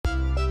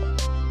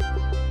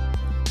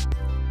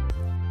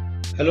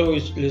Hello,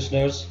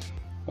 listeners.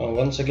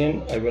 Once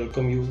again, I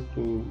welcome you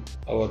to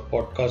our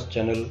podcast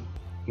channel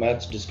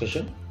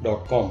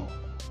mathsdiscussion.com.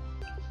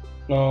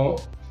 Now,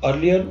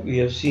 earlier we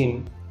have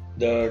seen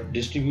the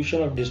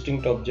distribution of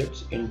distinct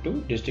objects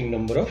into distinct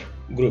number of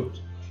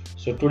groups.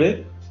 So,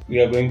 today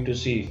we are going to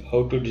see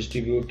how to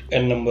distribute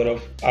n number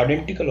of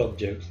identical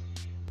objects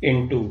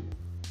into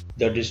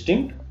the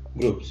distinct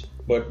groups.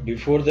 But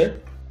before that,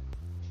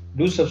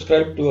 do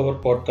subscribe to our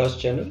podcast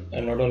channel,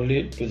 and not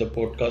only to the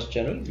podcast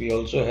channel, we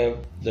also have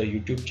the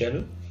YouTube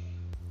channel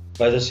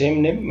by the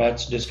same name,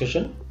 Maths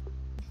Discussion,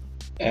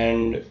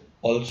 and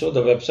also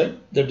the website.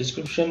 The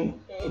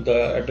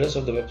address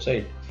of the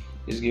website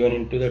is given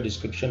into the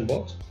description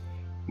box,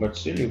 but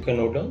still you can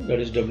note down, that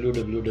is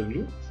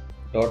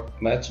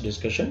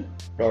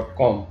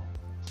www.mathsdiscussion.com.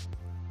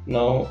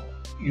 Now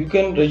you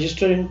can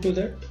register into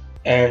that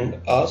and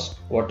ask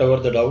whatever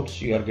the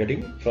doubts you are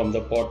getting from the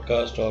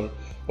podcast or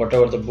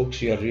whatever the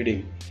books you are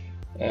reading,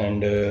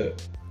 and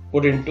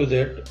put into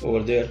that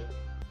over there,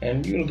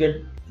 and you will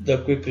get the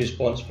quick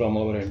response from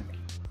our end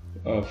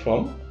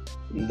from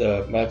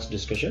the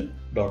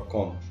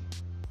mathsdiscussion.com.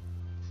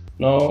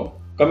 Now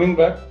coming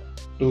back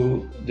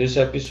to this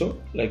episode,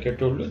 like I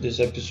told you, this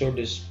episode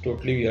is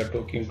totally we are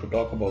talk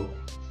about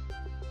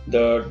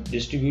the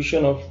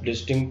distribution of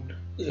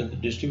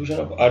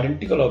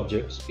identical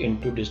objects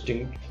into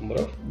distinct number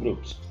of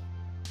groups.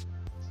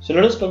 So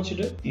let us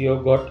consider you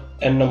have got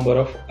n number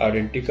of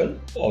identical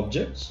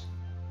objects,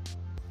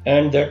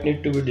 and that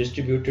need to be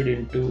distributed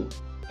into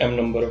m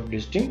number of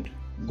distinct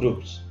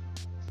groups.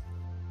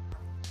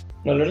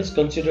 Now let us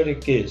consider a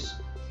case.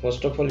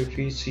 First of all, if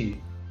we see,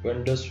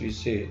 when does we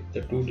say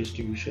the two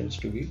distributions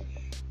to be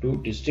two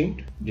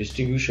distinct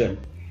distribution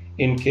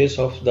in case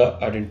of the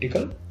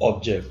identical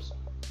objects.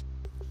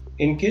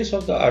 In case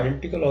of the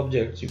identical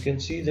objects, you can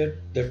see that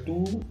the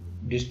two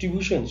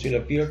distributions will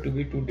appear to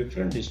be two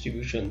different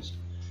distributions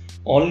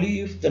only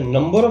if the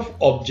number of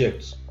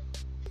objects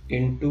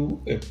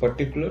into a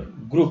particular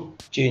group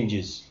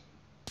changes.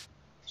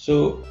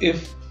 So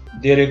if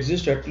there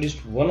exists at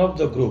least one of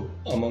the group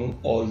among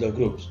all the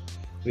groups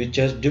which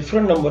has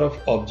different number of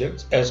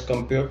objects as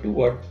compared to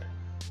what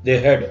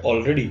they had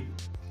already,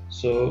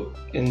 so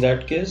in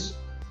that case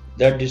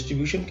that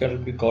distribution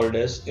can be called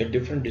as a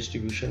different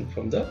distribution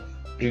from the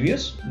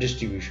previous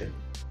distribution.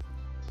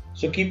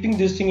 So keeping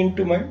this thing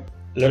into mind,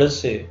 let us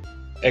say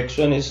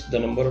x1 is the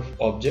number of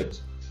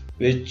objects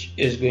which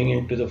is going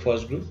into the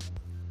first group,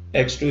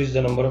 x2 is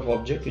the number of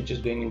objects which is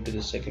going into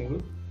the second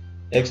group,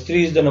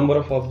 x3 is the number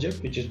of objects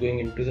which is going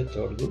into the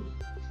third group,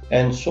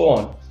 and so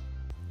on.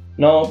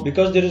 Now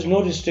because there is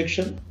no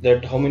restriction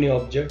that how many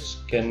objects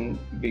can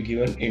be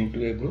given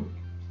into a group,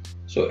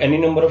 so any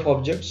number of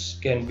objects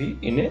can be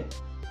in a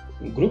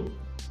group.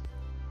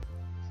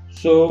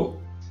 So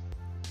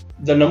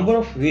the number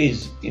of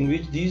ways in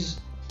which these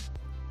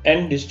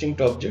n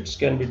distinct objects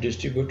can be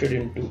distributed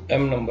into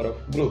m number of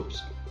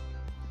groups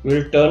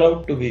will turn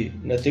out to be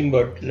nothing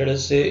but, let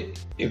us say,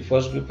 if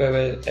first group have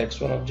a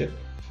x1 object,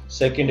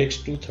 second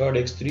x2, third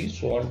x3,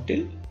 so on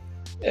till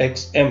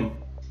xm.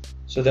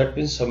 So that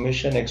means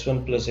summation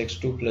x1 plus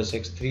x2 plus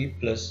x3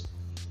 plus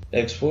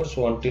x4,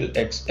 so on till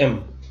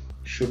xm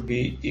should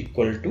be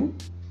equal to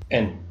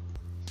n.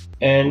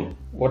 And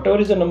whatever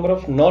is the number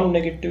of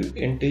non-negative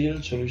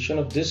integral solution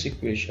of this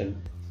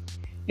equation,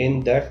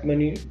 in that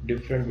many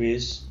different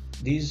ways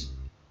these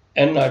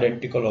n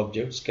identical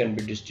objects can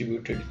be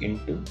distributed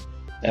into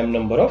m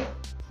number of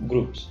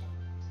groups.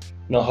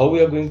 Now how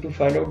we are going to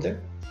find out that?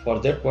 For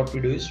that, what we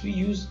do is we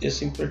use a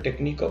simple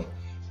technique of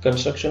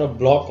construction of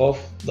block of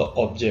the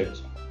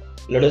objects.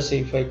 Let us say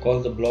if I call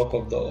the block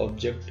of the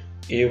object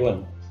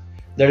a1,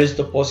 that is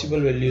the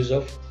possible values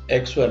of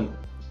x1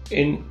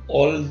 in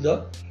all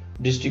the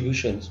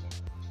distributions.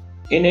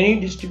 In any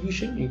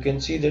distribution, you can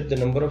see that the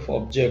number of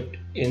objects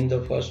in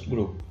the first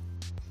group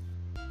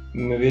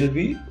will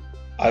be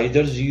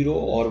either 0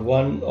 or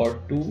 1 or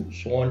 2,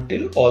 so on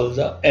till all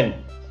the n.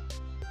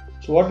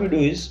 So what we do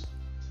is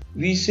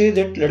we say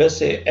that, let us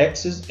say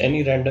x is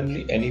any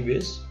randomly any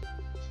base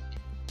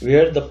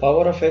where the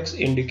power of x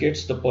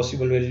indicates the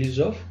possible values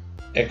of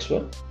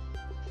x1.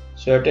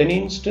 So at any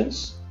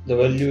instance the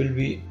value will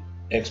be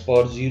x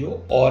power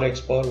 0 or x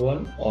power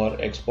 1 or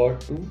x power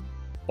 2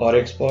 or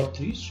x power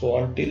 3, so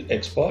on till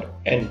x power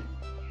n.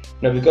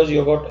 Now because you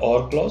have got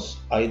OR clause,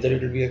 either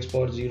it will be x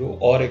power 0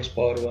 or x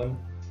power 1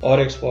 or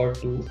x power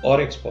 2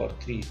 or x power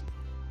 3.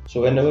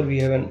 So whenever we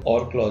have an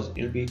OR clause,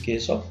 it will be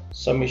case of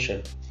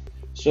summation.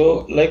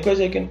 So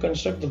likewise I can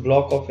construct the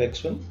block of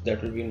x1,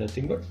 that will be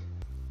nothing but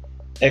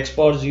x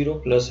power 0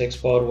 plus x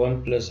power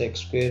 1 plus x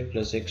square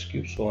plus x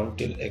cube, so on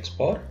till x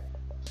power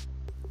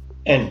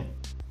n.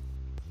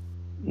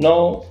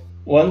 Now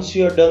once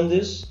you have done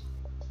this,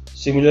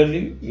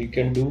 similarly we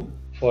can do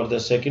for the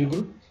second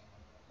group.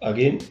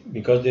 Again,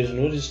 because there is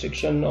no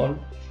restriction on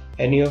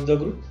any of the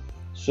group,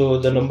 so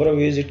the number of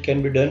ways it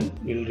can be done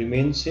will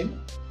remain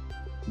same,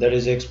 that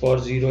is x power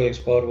 0, x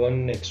power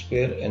 1, x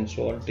square, and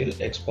so on till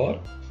x power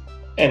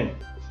n.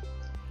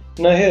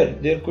 Now here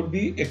there could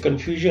be a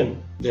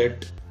confusion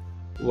that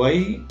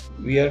why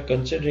we are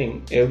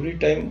considering every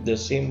time the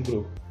same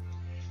group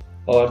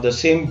or the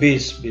same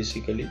base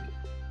basically?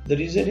 The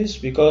reason is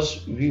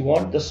because we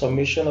want the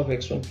summation of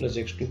x1 plus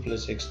x2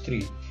 plus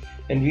x3,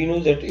 and we know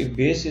that if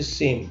base is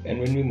same and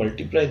when we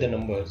multiply the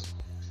numbers,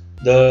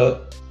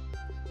 the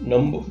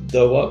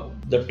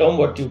term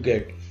what you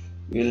get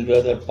will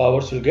be the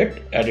powers will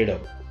get added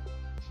up.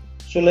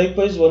 So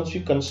likewise, once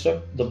we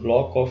construct the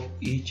block of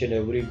each and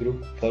every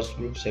group, first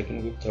group,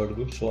 second group, third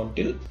group, so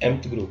until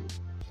mth group.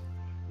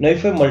 Now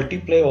if I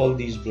multiply all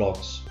these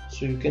blocks,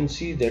 so you can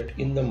see that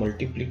in the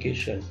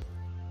multiplication,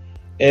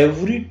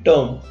 every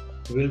term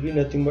will be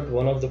nothing but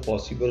one of the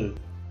possible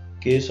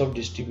case of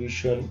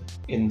distribution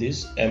in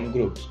these m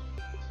groups.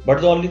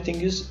 But the only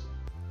thing is,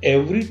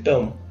 every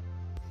term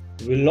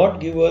will not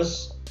give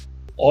us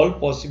all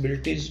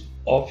possibilities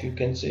of, you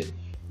can say,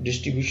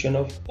 distribution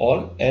of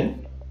all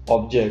n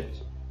objects.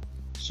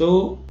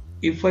 So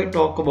if I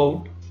talk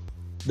about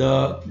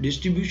the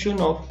distribution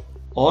of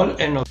all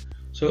n objects,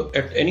 so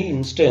at any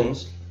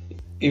instance,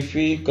 if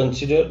we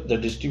consider the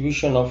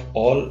distribution of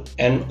all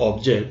n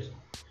objects,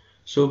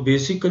 so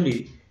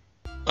basically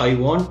I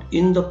want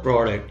in the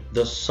product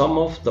the sum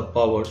of the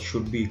powers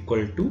should be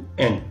equal to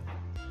n.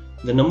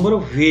 The number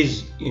of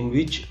ways in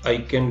which I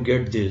can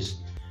get this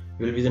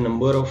will be the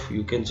number of,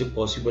 you can say,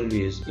 possible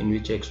ways in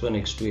which x1,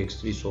 x2,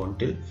 x3 so on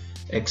till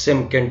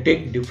xm can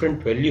take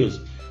different values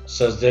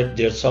such that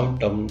their sum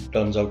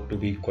turns out to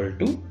be equal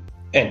to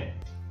n.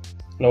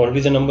 Now what will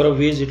be the number of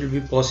ways it will be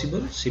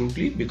possible?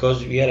 Simply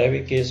because we are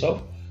having a case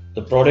of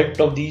the product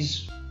of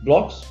these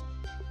blocks.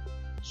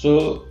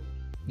 So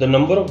the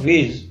number of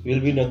ways will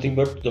be nothing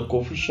but the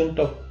coefficient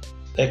of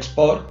x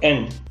power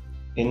n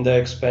in the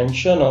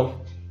expansion of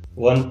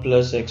 1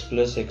 plus x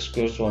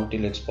square so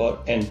until x power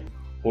n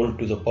whole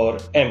to the power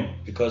m,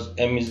 because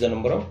m is the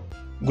number of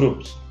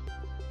groups.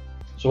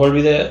 So what will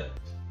be the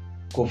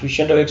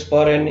coefficient of x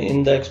power n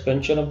in the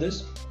expansion of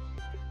this?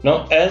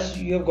 Now as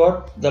you have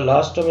got the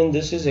last term in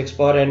this is x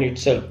power n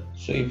itself,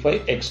 so if I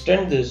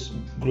extend this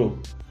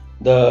group,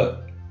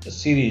 the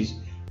series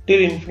till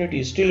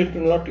infinity, still it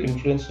will not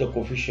influence the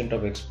coefficient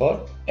of x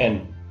power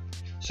n.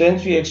 So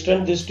hence we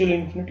extend this till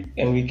infinity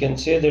and we can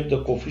say that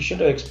the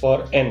coefficient of x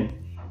power n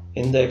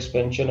in the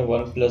expansion of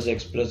 1 plus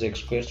x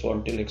square so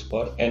until x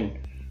power n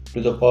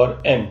to the power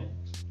m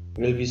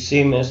will be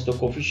same as the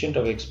coefficient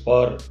of x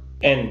power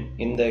n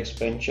in the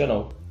expansion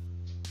of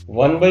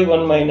 1 by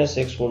 1 minus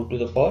x whole to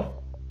the power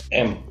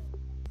m,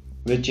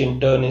 which in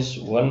turn is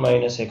 1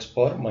 minus x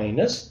power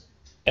minus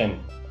m.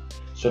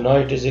 So now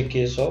it is a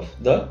case of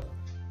the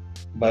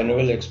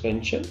binomial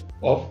expansion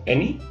of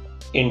any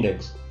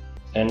index,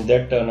 and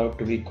that turn out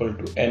to be equal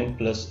to n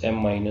plus m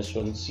minus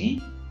 1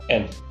 c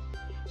n.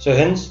 So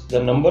hence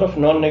the number of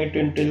non-negative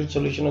integral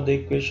solution of the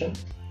equation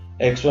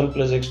x1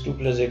 plus x2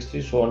 plus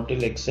x3 so until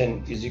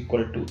xn is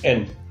equal to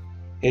n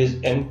is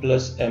n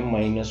plus m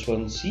minus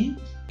 1 c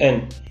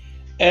n,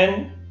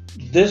 and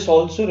this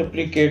also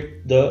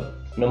replicate the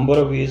number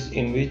of ways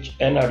in which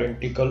n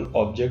identical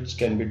objects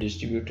can be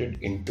distributed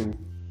into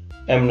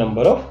m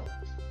number of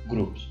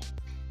groups.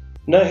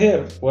 Now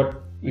here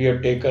what we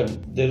have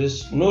taken, there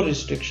is no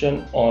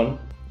restriction on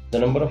the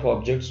number of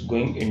objects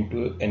going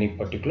into any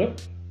particular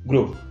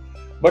group.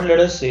 But let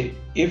us say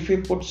if we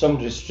put some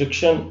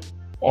restriction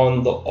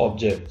on the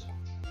objects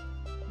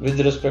with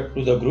respect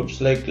to the groups,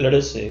 like let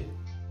us say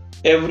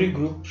every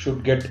group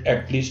should get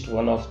at least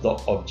one of the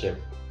object,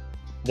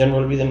 then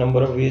what will be the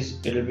number of ways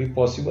it will be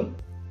possible?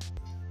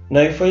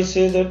 Now if I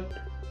say that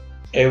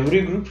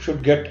every group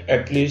should get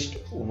at least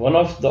one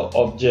of the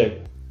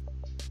object,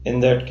 in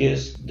that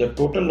case the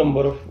total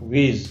number of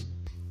ways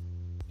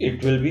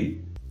it will be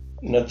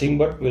nothing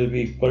but will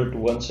be equal to,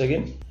 once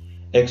again,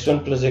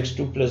 x1 plus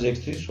x2 plus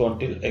x3 so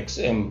until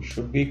xm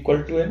should be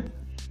equal to n,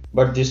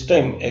 but this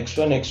time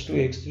x1,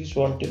 x2, x3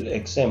 so until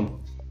xm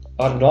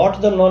are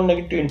not the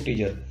non-negative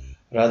integer,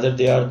 rather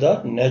they are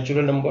the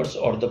natural numbers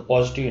or the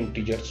positive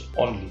integers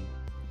only.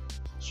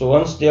 So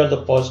once they are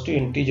the positive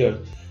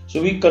integers,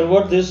 so we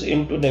convert this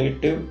into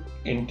negative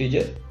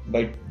integer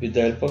with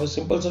the help of a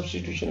simple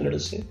substitution. Let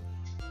us say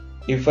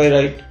if I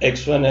write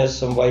x1 as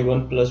some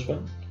y1 plus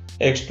 1,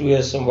 x2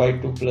 as some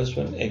y2 plus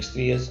 1,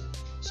 x3 as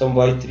some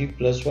y3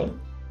 plus 1,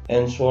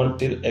 and so on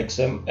till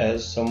xm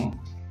as some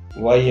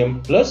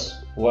ym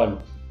plus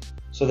 1.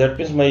 So that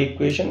means my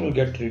equation will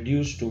get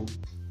reduced to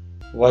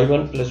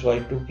y1 plus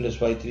y2 plus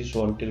y3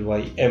 so until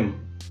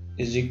ym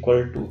is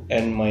equal to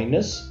n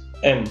minus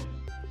m.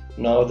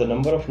 Now the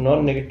number of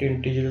non-negative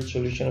integral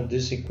solution of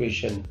this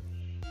equation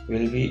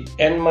will be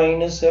n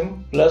minus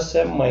m plus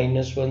m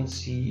minus 1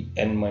 c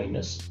n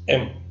minus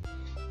m,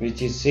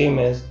 which is same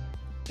as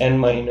n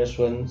minus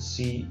 1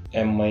 c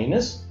m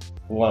minus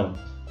 1.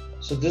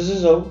 So this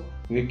is how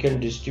we can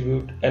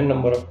distribute n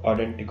number of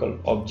identical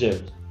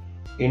objects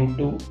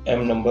into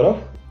m number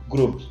of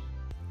groups.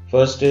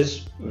 First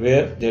is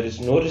where there is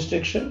no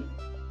restriction,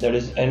 that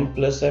is n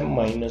plus m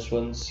minus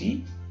 1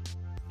 c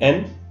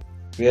n,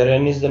 where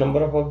n is the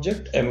number of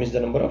objects, m is the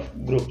number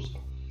of groups.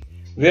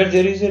 Where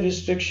there is a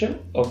restriction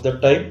of the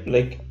type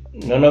like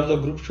none of the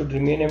groups should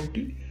remain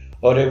empty,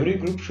 or every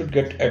group should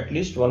get at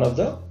least one of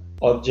the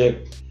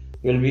object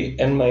will be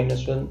n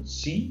minus 1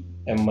 C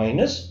m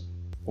minus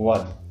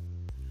 1.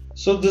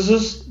 So this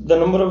is the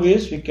number of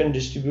ways we can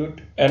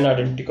distribute n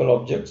identical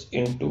objects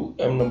into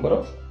m number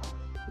of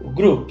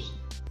groups.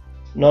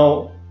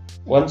 Now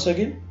once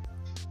again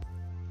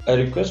I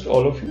request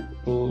all of you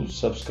to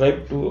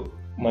subscribe to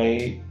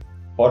my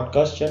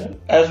podcast channel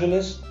as well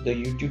as the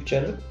YouTube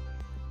channel.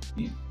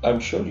 I'm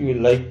sure you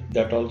will like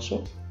that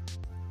also,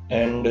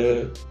 and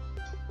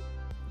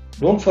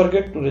don't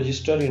forget to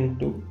register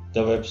into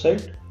the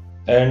website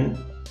and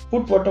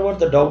put whatever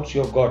the doubts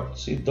you have got.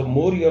 See, the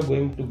more you are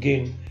going to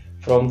gain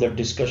from the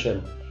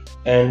discussion,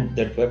 and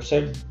that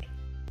website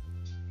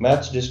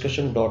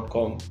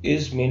mathsdiscussion.com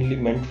is mainly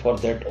meant for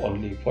that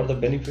only, for the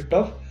benefit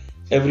of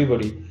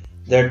everybody,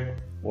 that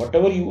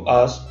whatever you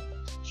ask,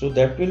 so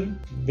that will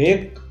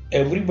make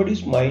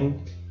everybody's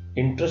mind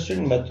interested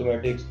in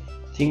mathematics,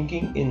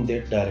 thinking in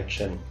that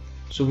direction.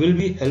 So will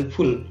be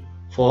helpful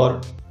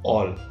for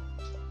all,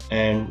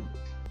 and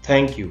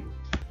thank you.